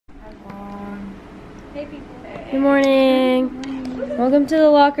Hey people. Good morning. Welcome to the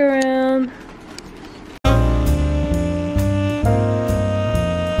locker room.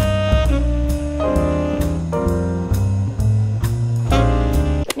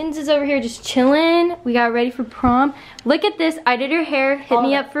 Minz is over here just chilling. We got ready for prom. Look at this. I did her hair. Hit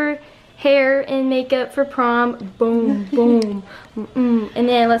me up for hair and makeup for prom. Boom, boom. And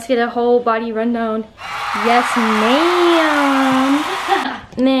then let's get a whole body rundown. Yes, ma'am.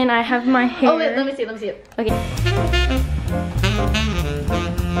 And then I have my hair. Oh wait, let me see it. Okay.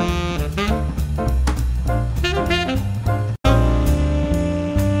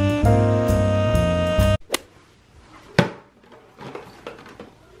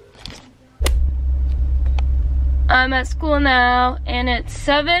 I'm at school now, and it's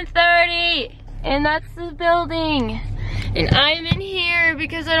 7:30, and that's the building. And I'm in here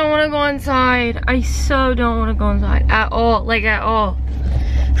because I don't want to go inside. I so don't want to go inside at all, like at all.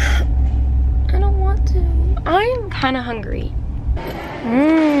 I don't want to. I'm kind of hungry.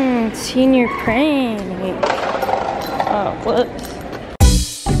 Senior prank. Oh, whoops.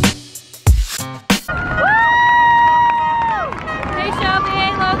 Hey, Shelby.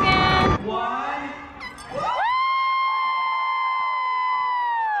 Hey, Logan. One.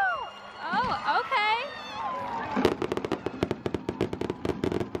 Oh, okay.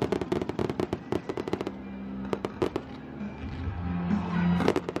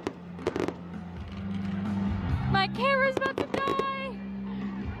 My camera's about to die.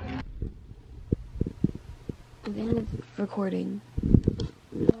 Again, recording.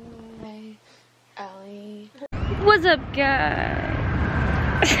 Hi, Allie. What's up,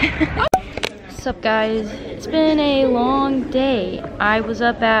 guys? What's up, guys? It's been a long day. I was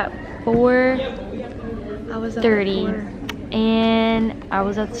up at 4:30, and I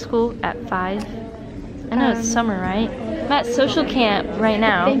was at school at 5. I know it's summer, right? I'm at social camp right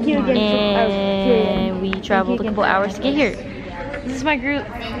now. Thank you again. And we traveled a couple hours to get here. This is my group.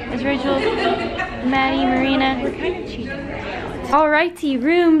 It's Rachel, Maddie, Marina. We're kind of cheating. Alrighty,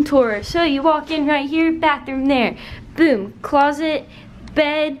 room tour. So you walk in right here, bathroom there. Boom, closet,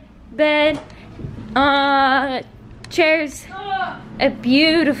 bed, chairs. A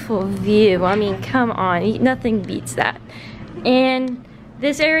beautiful view. I mean, come on, nothing beats that. And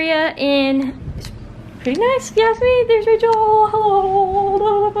this area is pretty nice, if you ask me. There's Rachel. Hello,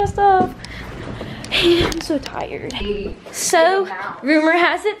 look at my stuff. I'm so tired. So, rumor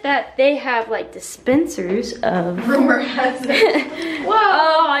has it that they have like dispensers of. Rumor has it. Whoa.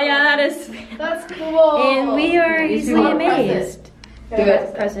 Oh yeah, That's cool. and we are easily wanna press amazed. Do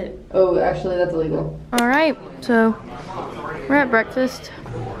it. Press it. Oh, actually, that's illegal. All right, so we're at breakfast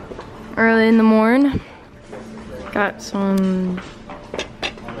early in the morning. Got some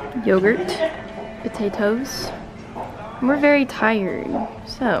yogurt, potatoes. We're very tired,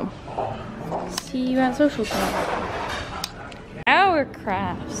 so see you at social camp. Our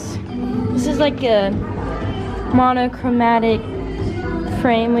crafts. This is like a monochromatic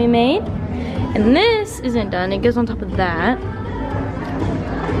frame we made, and this isn't done. It goes on top of that.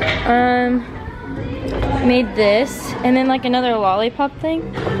 Made this, and then like another lollipop thing.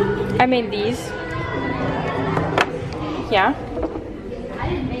 I made these. Yeah.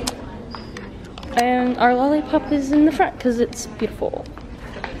 And our lollipop is in the front because it's beautiful.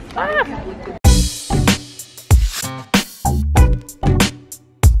 Ah.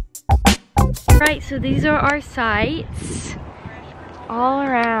 Right, so these are our sites. All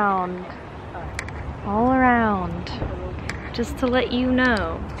around. Just to let you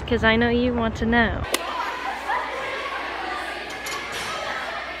know, because I know you want to know.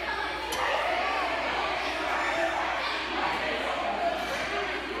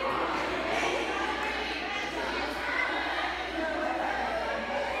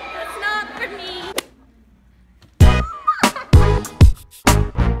 That's not for me.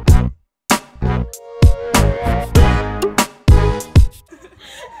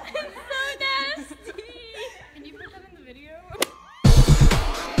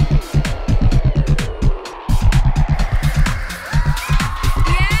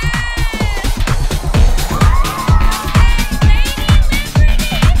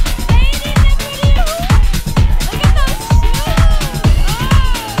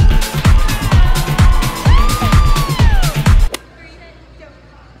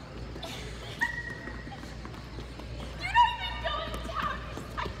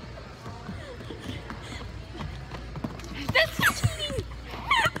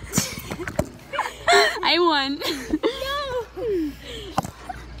 I won.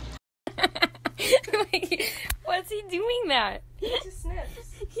 Wait, what's he doing that? He just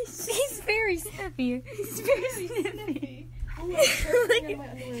snips. He's very snippy. He's very snippy.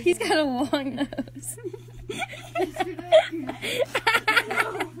 He's got a long nose.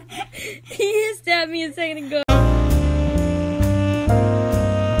 He hissed at me a second ago.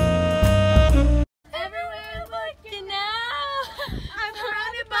 Everywhere looking now, I'm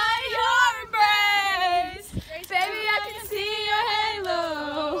surrounded by your embrace. Baby, I can see your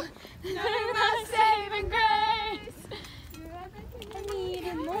halo. You're my saving grace. I need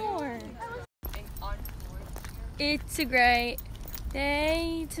more. It's a great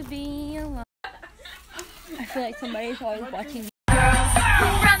day to be alive. I feel like somebody's always watching me. Who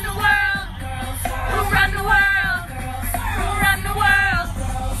run the world? Who run the world? Who run the world?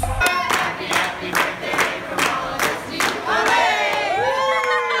 Happy birthday from all of us to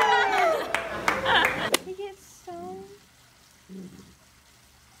you. He gets so...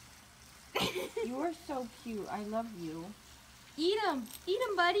 You're so cute. I love you. Eat him,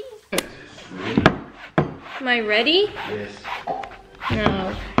 buddy. Am I ready? Yes.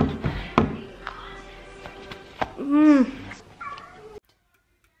 No.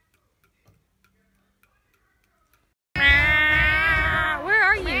 Where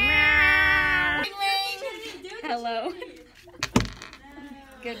are you? Hello.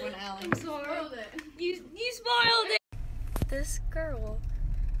 Good one, Allie. You spoiled it. This girl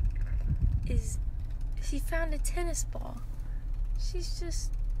she found a tennis ball. She's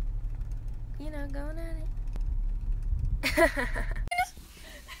just, you know, going at it.